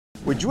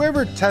Would you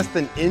ever test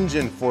an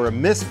engine for a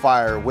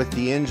misfire with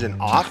the engine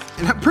off?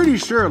 And I'm pretty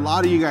sure a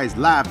lot of you guys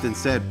laughed and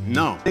said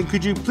no. Then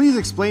could you please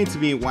explain to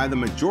me why the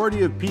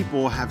majority of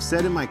people have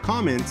said in my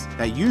comments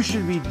that you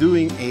should be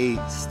doing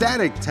a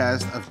static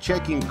test of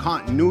checking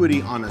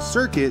continuity on a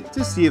circuit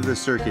to see if the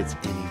circuit's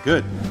any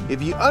good?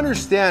 If you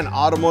understand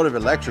automotive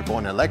electrical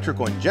and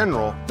electrical in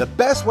general, the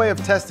best way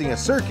of testing a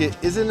circuit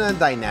is in a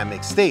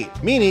dynamic state,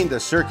 meaning the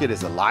circuit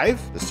is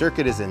alive, the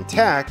circuit is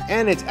intact,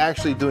 and it's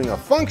actually doing a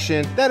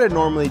function that it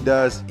normally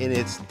does in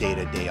its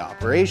day-to-day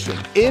operation.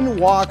 In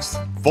walks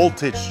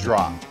voltage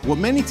drop. What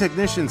many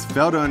technicians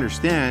fail to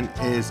understand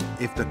is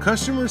if the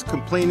customer is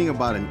complaining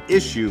about an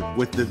issue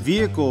with the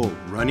vehicle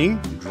running,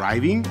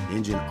 driving,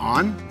 engine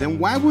on, then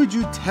why would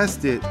you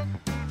test it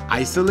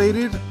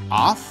isolated,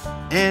 off,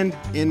 and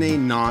in a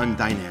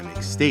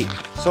non-dynamic state?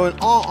 So in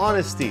all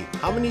honesty,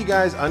 how many of you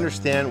guys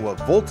understand what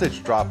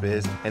voltage drop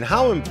is and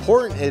how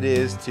important it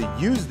is to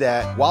use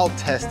that while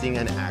testing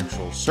an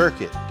actual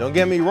circuit? Don't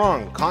get me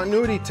wrong,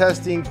 continuity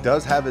testing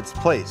does have its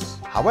place.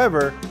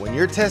 However, when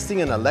you're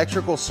testing an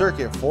electrical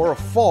circuit for a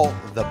fault,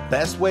 the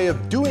best way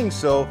of doing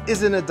so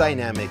is in a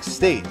dynamic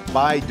state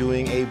by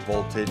doing a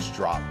voltage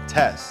drop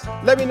test.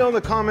 Let me know in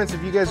the comments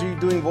if you guys are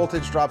doing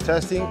voltage drop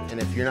testing,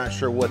 and if you're not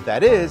sure what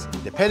that is,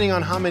 depending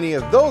on how many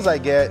of those I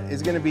get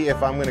is going to be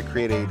if I'm going to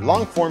create a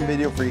long form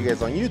video for you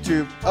guys on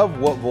YouTube of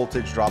what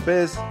voltage drop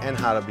is and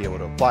how to be able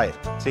to apply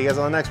it. See you guys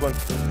on the next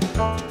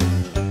one.